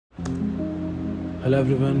Hello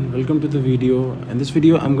everyone, welcome to the video. In this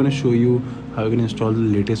video I'm going to show you how you can install the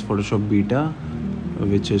latest Photoshop beta,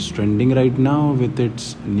 which is trending right now with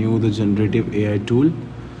its new the generative AI tool.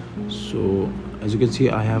 So as you can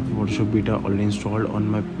see, I have Photoshop beta already installed on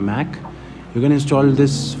my Mac. You can install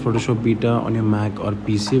this Photoshop beta on your Mac or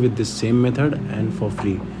PC with this same method and for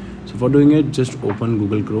free. So for doing it, just open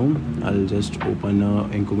Google Chrome. I'll just open a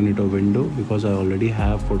incognito window because I already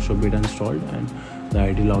have Photoshop beta installed and the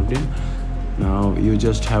ID logged in. Now you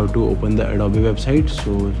just have to open the Adobe website.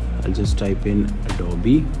 So I'll just type in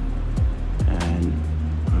Adobe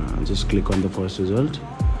and just click on the first result.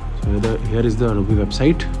 So here is the Adobe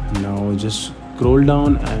website. Now just scroll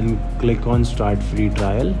down and click on start free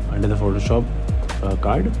trial under the Photoshop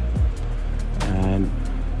card, and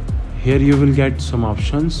here you will get some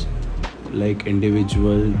options like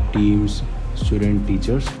individual, teams, student,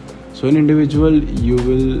 teachers. So in individual you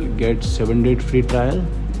will get 7-day free trial,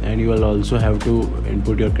 and you will also have to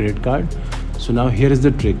input your credit card. So now here is the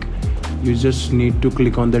trick. You just need to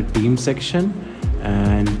click on the team section,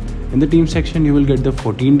 and in the team section you will get the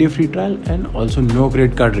 14-day free trial and also no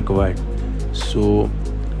credit card required. So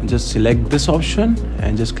just select this option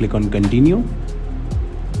and just click on continue.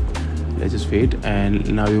 Let's just wait,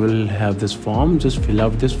 and now you will have this form. Just fill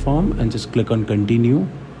out this form and just click on continue,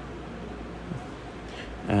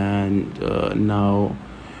 and now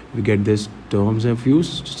we get this terms of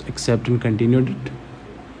use. Just accept and continue it,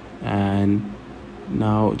 and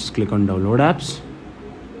now just click on download apps,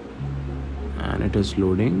 and it is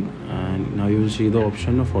loading. And now you will see the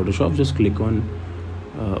option of Photoshop. Just click on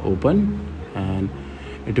open, and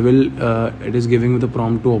it is giving me the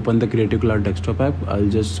prompt to open the Creative Cloud desktop app. I'll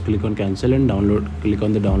just click on cancel and click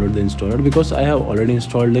on the download the installer because I have already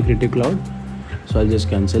installed the Creative Cloud. So I'll just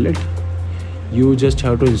cancel it. You just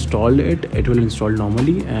have to install it. It will install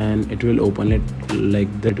normally, and it will open it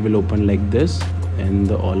like that. Will open like this in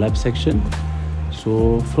the all apps section.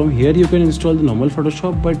 So from here you can install the normal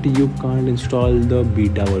Photoshop, but you can't install the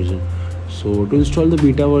beta version. So to install the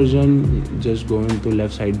beta version, just go into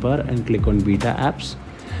left sidebar and click on beta apps,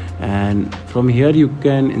 and from here you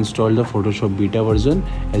can install the Photoshop beta version.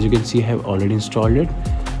 As you can see, I have already installed it.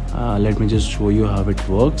 Let me just show you how it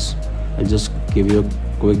works. I'll just give you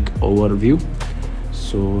a quick overview.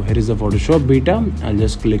 So here is the Photoshop beta. I'll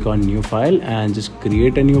just click on new file and just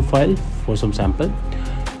create a new file for some sample,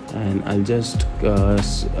 and I'll just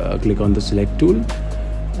click on the select tool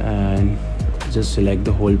and just select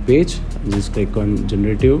the whole page. Just click on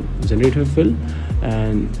generative fill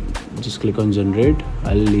and just click on generate.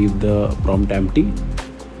 I'll leave the prompt empty,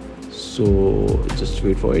 so just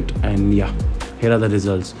wait for it. And yeah, here are the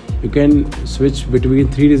results. You can switch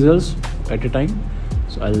between 3 results at a time.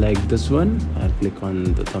 So I'll like this one. I'll click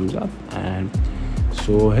on the thumbs up, and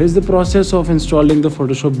so here's the process of installing the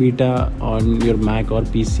Photoshop beta on your Mac or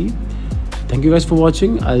PC. Thank you guys for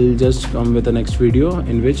watching. I'll just come with the next video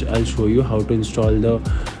in which I'll show you how to install the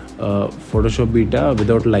Photoshop beta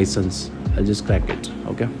without license. I'll just crack it.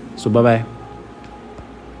 Okay, so bye bye.